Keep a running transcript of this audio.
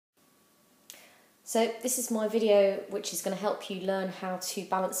So this is my video which is going to help you learn how to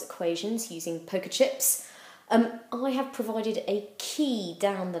balance equations using poker chips. I have provided a key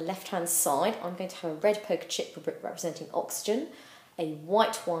down the left hand side. I'm going to have a red poker chip representing oxygen, a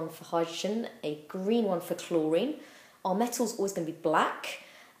white one for hydrogen, a green one for chlorine. Our metal's always going to be black,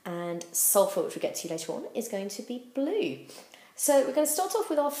 and sulfur, which we'll get to later on, is going to be blue. So we're going to start off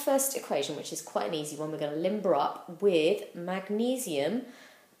with our first equation, which is quite an easy one. We're going to limber up with magnesium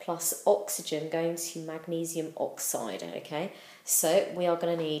plus oxygen going to magnesium oxide, okay? So we are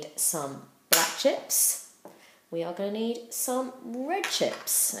going to need some black chips. We are going to need some red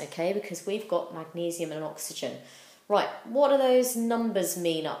chips, okay, because we've got magnesium and oxygen. Right, what do those numbers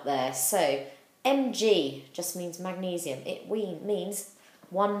mean up there? So Mg just means magnesium. It means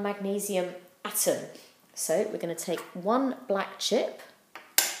one magnesium atom. So we're going to take one black chip.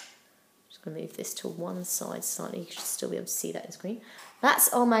 Just going to move this to one side slightly. You should still be able to see that in screen.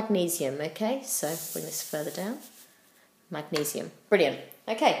 That's our magnesium, okay? So bring this further down. Magnesium. Brilliant.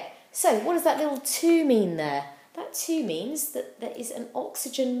 Okay, so what does that little 2 mean there? That 2 means that there is an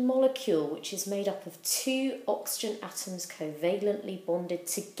oxygen molecule which is made up of 2 oxygen atoms covalently bonded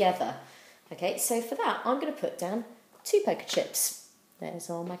together. Okay, so for that I'm going to put down 2 poker chips.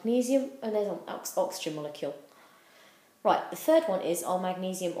 There's our magnesium and there's our oxygen molecule. Right, the third one is our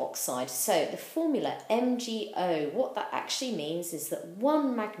magnesium oxide. So the formula MgO, what that actually means is that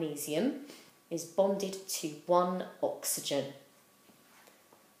one magnesium is bonded to one oxygen.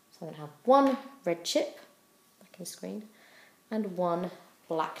 So I'm going to have one red chip, back in the screen, and one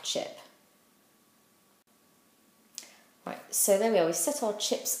black chip. Right, so there we are. We set our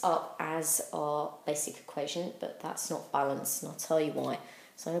chips up as our basic equation, but that's not balanced, and I'll tell you why.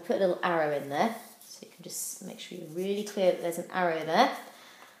 So I'm going to put a little arrow in there, so you can just make sure you're really clear that there's an arrow there.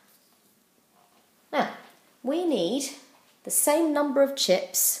 Now, we need the same number of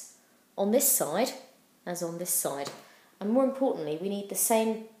chips on this side as on this side. And more importantly, we need the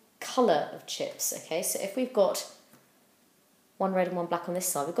same colour of chips, okay? So if we've got one red and one black on this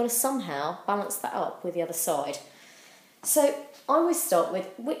side, we've got to somehow balance that up with the other side. So I always start with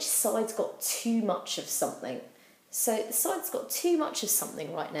which side's got too much of something. So the side that's got too much of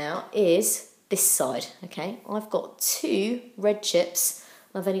something right now is this side, okay? I've got 2 red chips,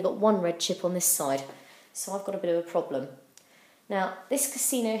 I've only got 1 red chip on this side, so I've got a bit of a problem. Now, this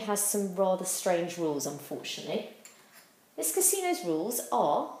casino has some rather strange rules, unfortunately. This casino's rules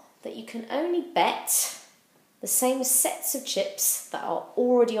are that you can only bet the same sets of chips that are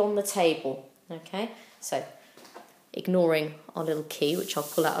already on the table, okay? So ignoring our little key, which I'll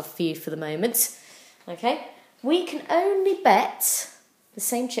pull out of view for the moment, okay? We can only bet the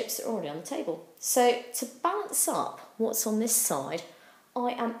same chips that are already on the table. So to balance up what's on this side,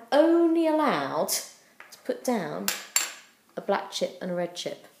 I am only allowed to put down a black chip and a red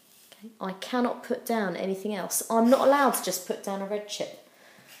chip. Okay? I cannot put down anything else. I'm not allowed to just put down a red chip.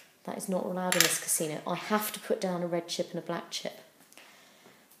 That is not allowed in this casino. I have to put down a red chip and a black chip.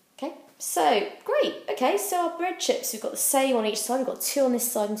 Okay, so great. Okay, so our red chips, we've got the same on each side. We've got 2 on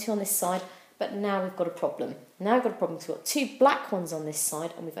this side and 2 on this side, but now we've got a problem. Now we've got a problem because we've got 2 black ones on this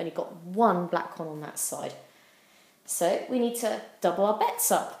side and we've only got 1 black one on that side. So we need to double our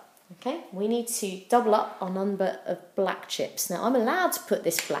bets up. Okay, we need to double up our number of black chips. Now I'm allowed to put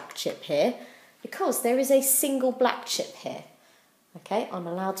this black chip here because there is a single black chip here. Okay, I'm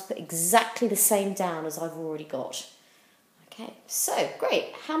allowed to put exactly the same down as I've already got. Okay, so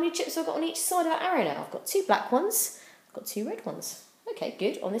great. How many chips have I got on each side of that arrow now? I've got 2 black ones, I've got 2 red ones. Okay,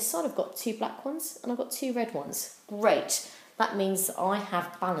 good. On this side I've got 2 black ones and I've got 2 red ones. Great. That means that I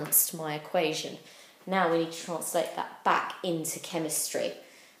have balanced my equation. Now we need to translate that back into chemistry.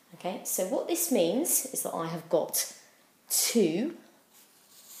 Okay, so what this means is that I have got 2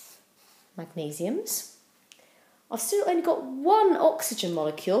 magnesiums. I've still only got 1 oxygen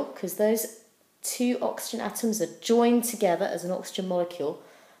molecule because those 2 oxygen atoms are joined together as an oxygen molecule.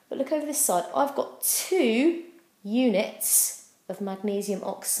 But look over this side, I've got 2 units of magnesium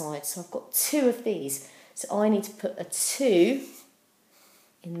oxide. So I've got 2 of these. So I need to put a 2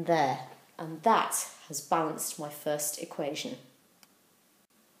 in there. And that has balanced my first equation.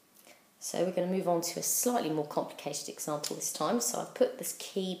 So we're going to move on to a slightly more complicated example this time. So I've put this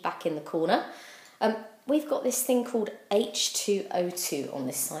key back in the corner. We've got this thing called H2O2 on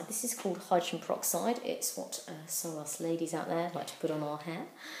this side. This is called hydrogen peroxide. It's what some of us ladies out there like to put on our hair.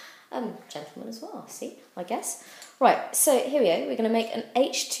 Gentlemen as well, see, I guess. Right, so here we go. We're going to make an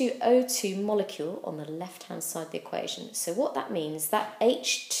H2O2 molecule on the left-hand side of the equation. So what that means, that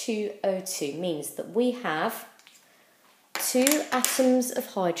H2O2 means that we have 2 atoms of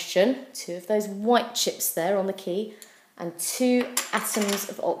hydrogen, 2 of those white chips there on the key, and 2 atoms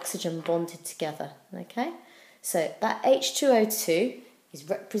of oxygen bonded together, okay? So that H2O2 is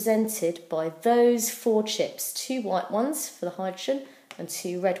represented by those 4 chips, 2 white ones for the hydrogen and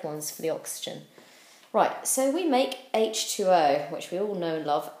 2 red ones for the oxygen. Right, so we make H2O, which we all know and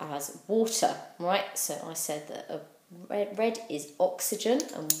love as water, right? So I said that red is oxygen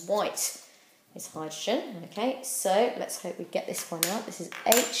and white is hydrogen, okay? So let's hope we get this one out. This is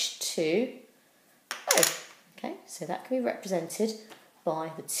H2O, okay? So that can be represented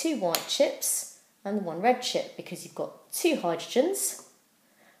by the 2 white chips and the 1 red chip, because you've got 2 hydrogens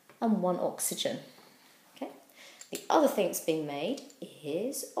and 1 oxygen, okay? The other thing that's being made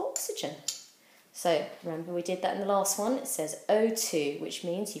is oxygen. So remember we did that in the last one. It says O2, which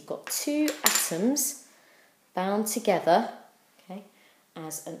means you've got 2 atoms bound together, okay,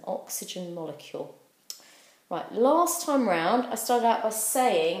 as an oxygen molecule. Right, last time round I started out by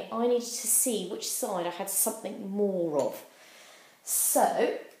saying I needed to see which side I had something more of.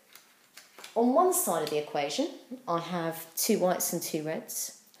 So on one side of the equation I have 2 whites and 2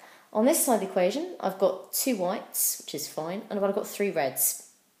 reds. On this side of the equation I've got 2 whites, which is fine, and I've got 3 reds.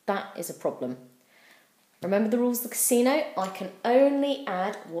 That is a problem. Remember the rules of the casino? I can only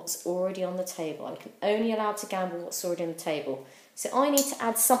add what's already on the table. I can only allow to gamble what's already on the table. So I need to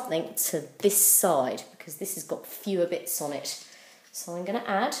add something to this side because this has got fewer bits on it. So I'm going to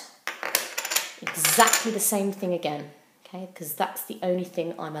add exactly the same thing again, okay? Because that's the only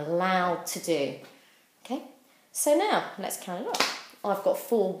thing I'm allowed to do, okay? So now let's count it up. I've got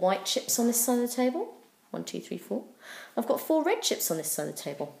 4 white chips on this side of the table. 1, 2, 3, 4. I've got 4 red chips on this side of the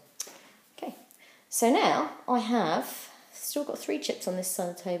table. So now I have still got 3 chips on this side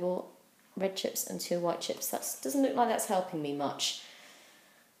of the table, red chips and 2 white chips. That doesn't look like that's helping me much.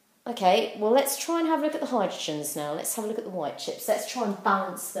 Okay, well let's try and have a look at the hydrogens now. Let's have a look at the white chips. Let's try and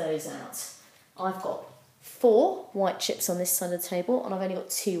balance those out. I've got 4 white chips on this side of the table and I've only got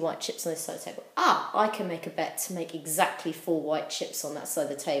 2 white chips on this side of the table. I can make a bet to make exactly 4 white chips on that side of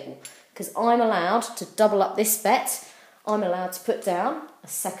the table because I'm allowed to double up this bet. I'm allowed to put down a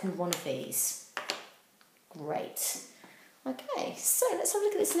second one of these. Great. Okay, so let's have a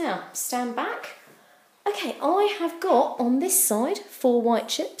look at this now. Stand back. Okay, I have got on this side 4 white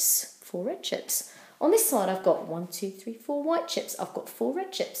chips, 4 red chips. On this side I've got 1, 2, 3, 4 white chips. I've got 4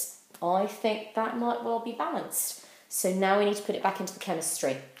 red chips. I think that might well be balanced. So now we need to put it back into the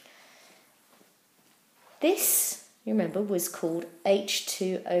chemistry. This, you remember, was called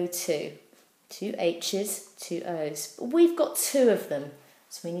H2O2. 2 H's, 2 O's. But we've got 2 of them.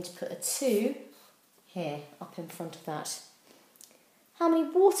 So we need to put a 2 here, up in front of that. How many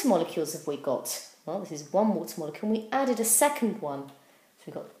water molecules have we got? Well, this is 1 water molecule, and we added a second one. So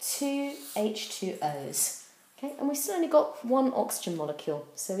we've got 2 H2Os. Okay, and we've still only got 1 oxygen molecule.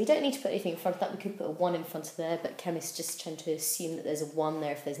 So we don't need to put anything in front of that. We could put a 1 in front of there, but chemists just tend to assume that there's a 1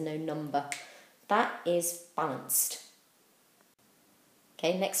 there if there's no number. That is balanced.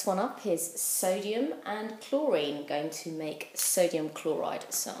 Okay, next one up is sodium and chlorine. Going to make sodium chloride.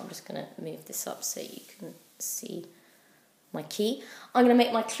 So I'm just going to move this up so you can see my key. I'm going to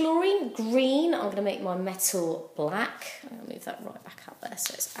make my chlorine green. I'm going to make my metal black. I'm going to move that right back up there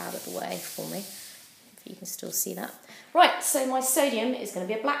so it's out of the way for me. If you can still see that. Right, so my sodium is going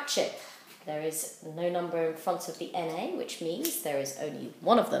to be a black chip. There is no number in front of the Na, which means there is only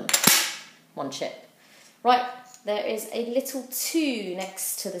 1 of them. 1 chip. Right. There is a little 2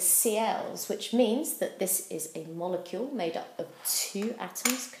 next to the Cls, which means that this is a molecule made up of 2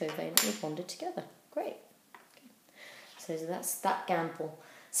 atoms covalently bonded together. Great. Okay. So that's that gamble.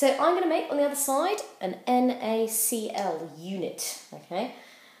 So I'm going to make on the other side an NaCl unit. Okay.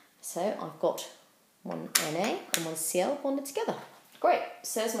 So I've got 1 Na and 1 Cl bonded together. Great.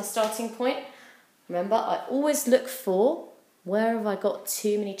 So there's my starting point. Remember, I always look for where have I got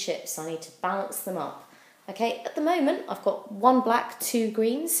too many chips. I need to balance them up. Okay, at the moment I've got 1 black, 2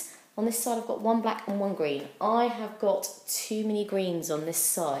 greens. On this side I've got 1 black and 1 green. I have got too many greens on this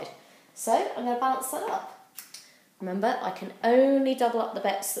side. So I'm going to balance that up. Remember, I can only double up the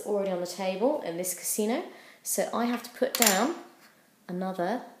bets that are already on the table in this casino. So I have to put down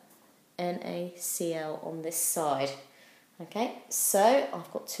another NaCl on this side. Okay, so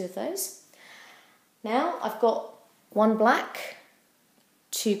I've got 2 of those. Now I've got 1 black,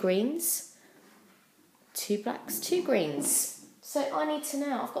 2 greens, 2 blacks, 2 greens. So I need to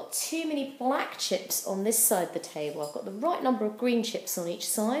now, I've got too many black chips on this side of the table. I've got the right number of green chips on each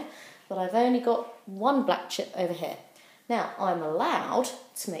side, but I've only got 1 black chip over here. Now I'm allowed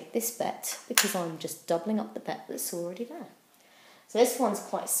to make this bet because I'm just doubling up the bet that's already there. So this one's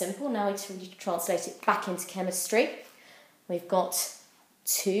quite simple. Now we need to translate it back into chemistry. We've got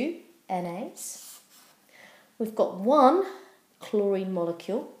 2 NAs, we've got one chlorine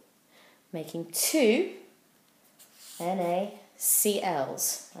molecule making two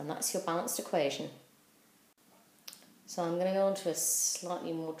NaCl's, and that's your balanced equation. So I'm going to go on to a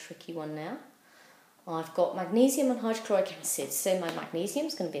slightly more tricky one now. I've got magnesium and hydrochloric acid, so my magnesium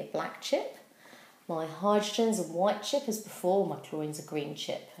is going to be a black chip, my hydrogen's a white chip as before, my chlorine's a green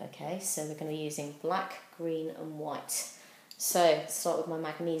chip, okay, so we're going to be using black, green and white. So start with my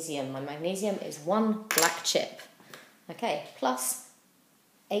magnesium. My magnesium is one black chip, okay, plus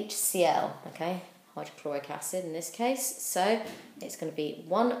HCl, okay, hydrochloric acid in this case, so it's going to be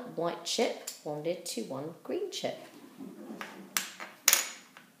one white chip bonded to one green chip.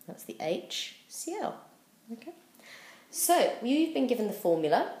 That's the HCl, okay. So you've been given the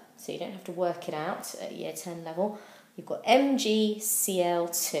formula, so you don't have to work it out at year 10 level. You've got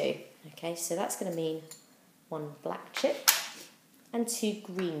MgCl2, okay, so that's going to mean one black chip and two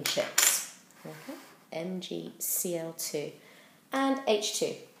green chips, okay, MgCl2, and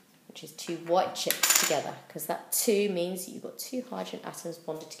H2, which is two white chips together, because that 2 means that you've got two hydrogen atoms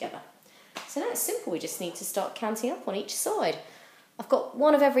bonded together. So now it's simple, we just need to start counting up on each side. I've got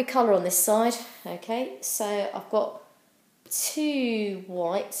one of every colour on this side, okay, so I've got two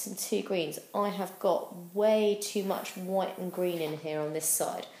whites and two greens. I have got way too much white and green in here on this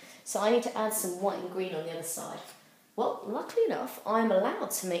side, so I need to add some white and green on the other side. Well, luckily enough, I'm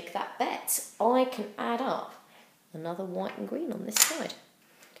allowed to make that bet. I can add up another white and green on this side.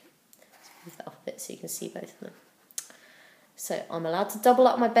 Okay. Let's move that up a bit so you can see both of them. So I'm allowed to double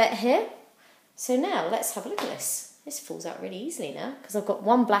up my bet here. So now let's have a look at this. This falls out really easily now because I've got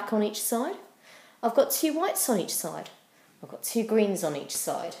one black on each side. I've got two whites on each side. I've got two greens on each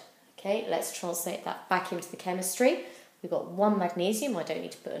side. Okay, let's translate that back into the chemistry. We've got one magnesium, I don't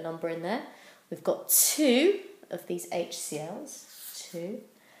need to put a number in there. We've got two of these HCl's, two.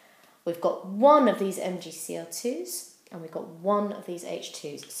 We've got one of these MgCl2s, and we've got one of these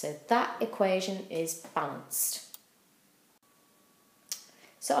H2s. So that equation is balanced.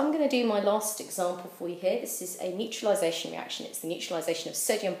 So I'm going to do my last example for you here. This is a neutralisation reaction. It's the neutralisation of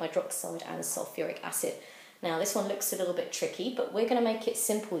sodium hydroxide and sulfuric acid. Now this one looks a little bit tricky, but we're going to make it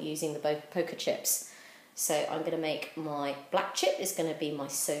simple using the poker chips. So I'm going to make my black chip is going to be my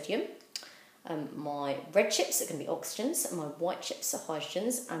sodium. My red chips are going to be oxygens, and my white chips are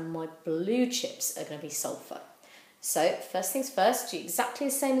hydrogens, and my blue chips are going to be sulfur. So first things first, do exactly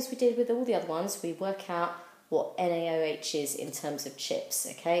the same as we did with all the other ones. We work out what NaOH is in terms of chips,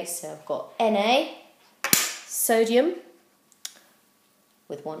 okay? So I've got Na, sodium,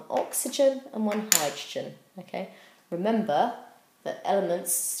 with one oxygen and one hydrogen, okay? Remember that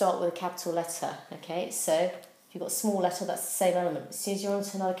elements start with a capital letter, okay? So if you've got a small letter, that's the same element. As soon as you're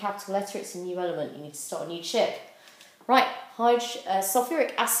onto another capital letter, it's a new element. You need to start a new chip. Right,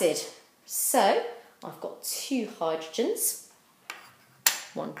 sulfuric acid. So I've got two hydrogens.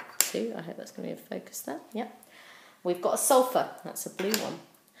 1, 2, I hope that's going to be in focus there. Yep. We've got a sulfur, that's a blue one.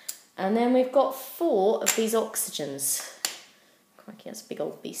 And then we've got 4 of these oxygens. Crikey, that's a big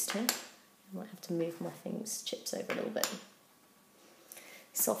old beast here. I might have to move my chips over a little bit.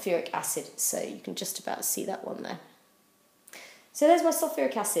 Sulfuric acid, so you can just about see that one there. So there's my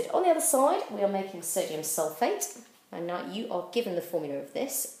sulfuric acid. On the other side, we are making sodium sulfate. And now you are given the formula of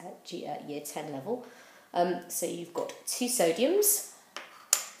this at year 10 level. So you've got 2 sodiums,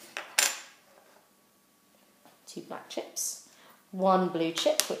 2 black chips, 1 blue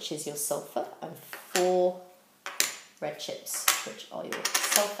chip, which is your sulfur, and 4 red chips, which are your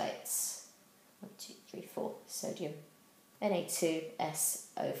sulfates. 1, 2, 3, 4, sodium,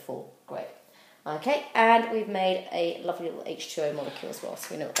 Na2SO4. Great. Okay, and we've made a lovely little H2O molecule as well,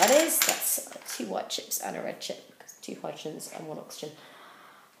 so we know what that is. That's 2 white chips and a red chip, 2 hydrogens and 1 oxygen.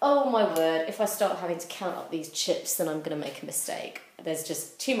 Oh my word, if I start having to count up these chips, then I'm going to make a mistake. There's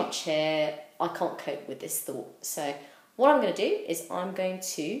just too much here. I can't cope with this thought. So what I'm going to do is I'm going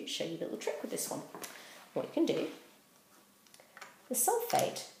to show you a little trick with this one. What you can do, the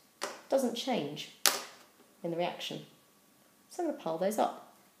sulfate doesn't change in the reaction. So I'm going to pile those up.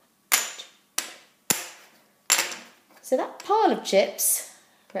 So that pile of chips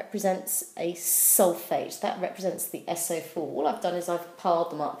represents a sulfate. That represents the SO4. All I've done is I've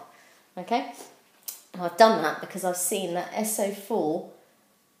piled them up. Okay? And I've done that because I've seen that SO4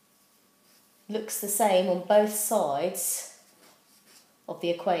 looks the same on both sides of the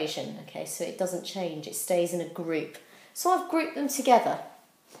equation. Okay, so it doesn't change, it stays in a group. So I've grouped them together.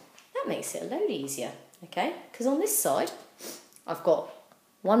 That makes it a load easier, okay? Because on this side, I've got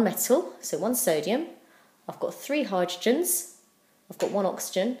 1 metal, so 1 sodium. I've got 3 hydrogens. I've got 1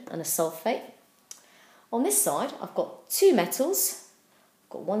 oxygen and a sulfate. On this side, I've got 2 metals. I've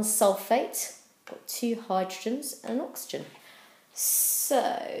got 1 sulfate got 2 hydrogens and an oxygen.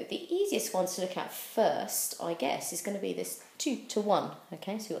 So the easiest one to look at first, I guess, is going to be this 2 to 1.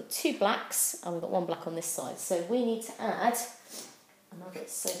 Okay, so we've got 2 blacks and we've got 1 black on this side. So we need to add another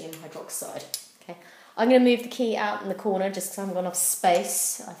sodium hydroxide. Okay, I'm going to move the key out in the corner just because I haven't got enough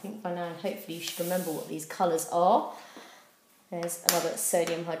space. I think by now, hopefully, you should remember what these colours are. There's another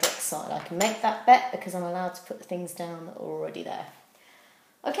sodium hydroxide. I can make that bet because I'm allowed to put the things down that are already there.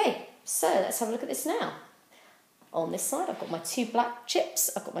 Okay, so let's have a look at this now. On this side, I've got my 2 black chips,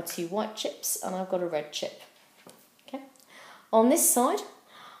 I've got my 2 white chips, and I've got a red chip. Okay. On this side,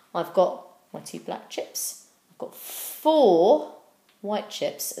 I've got my 2 black chips, I've got 4 white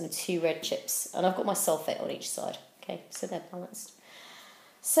chips and 2 red chips, and I've got my sulfate on each side. Okay, so they're balanced.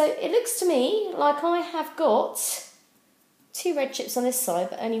 So it looks to me like I have got 2 red chips on this side,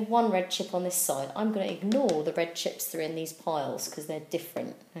 but only 1 red chip on this side. I'm going to ignore the red chips that are in these piles because they're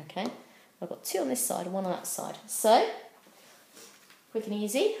different. Okay. I've got 2 on this side and 1 on that side. So, quick and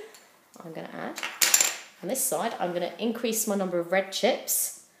easy, I'm going to add, on this side, I'm going to increase my number of red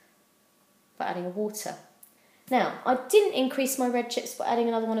chips by adding a water. Now, I didn't increase my red chips by adding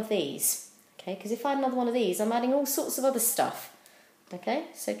another one of these, okay, because if I add another one of these, I'm adding all sorts of other stuff, okay,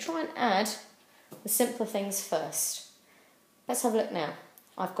 so try and add the simpler things first. Let's have a look now.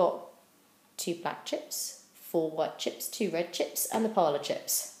 I've got 2 black chips, 4 white chips, 2 red chips, and the pile of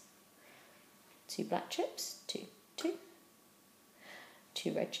chips. 2 black chips, 2, 2.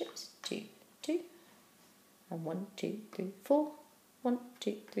 2 red chips, 2, 2. And 1, 2, 3, 4. 1,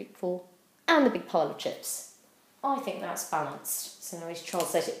 2, 3, 4. And the big pile of chips. I think that's balanced. So now we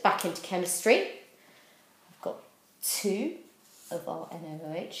translate it back into chemistry. I've got 2 of our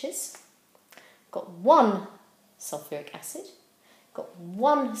NaOHs. Got 1 sulfuric acid. Got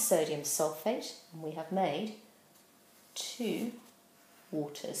 1 sodium sulfate. And we have made 2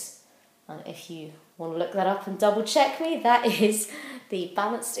 waters. And if you want to look that up and double check me, that is the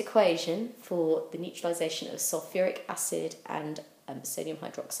balanced equation for the neutralisation of sulfuric acid and sodium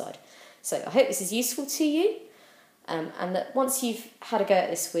hydroxide. So I hope this is useful to you, and that once you've had a go at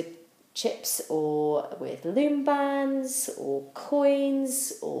this with chips or with loom bands or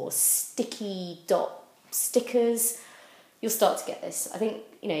coins or sticky dot stickers, you'll start to get this. I think,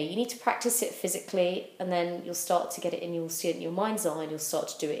 you need to practice it physically, and then you'll start to get it in your mind's eye, and you'll start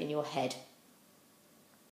to do it in your head.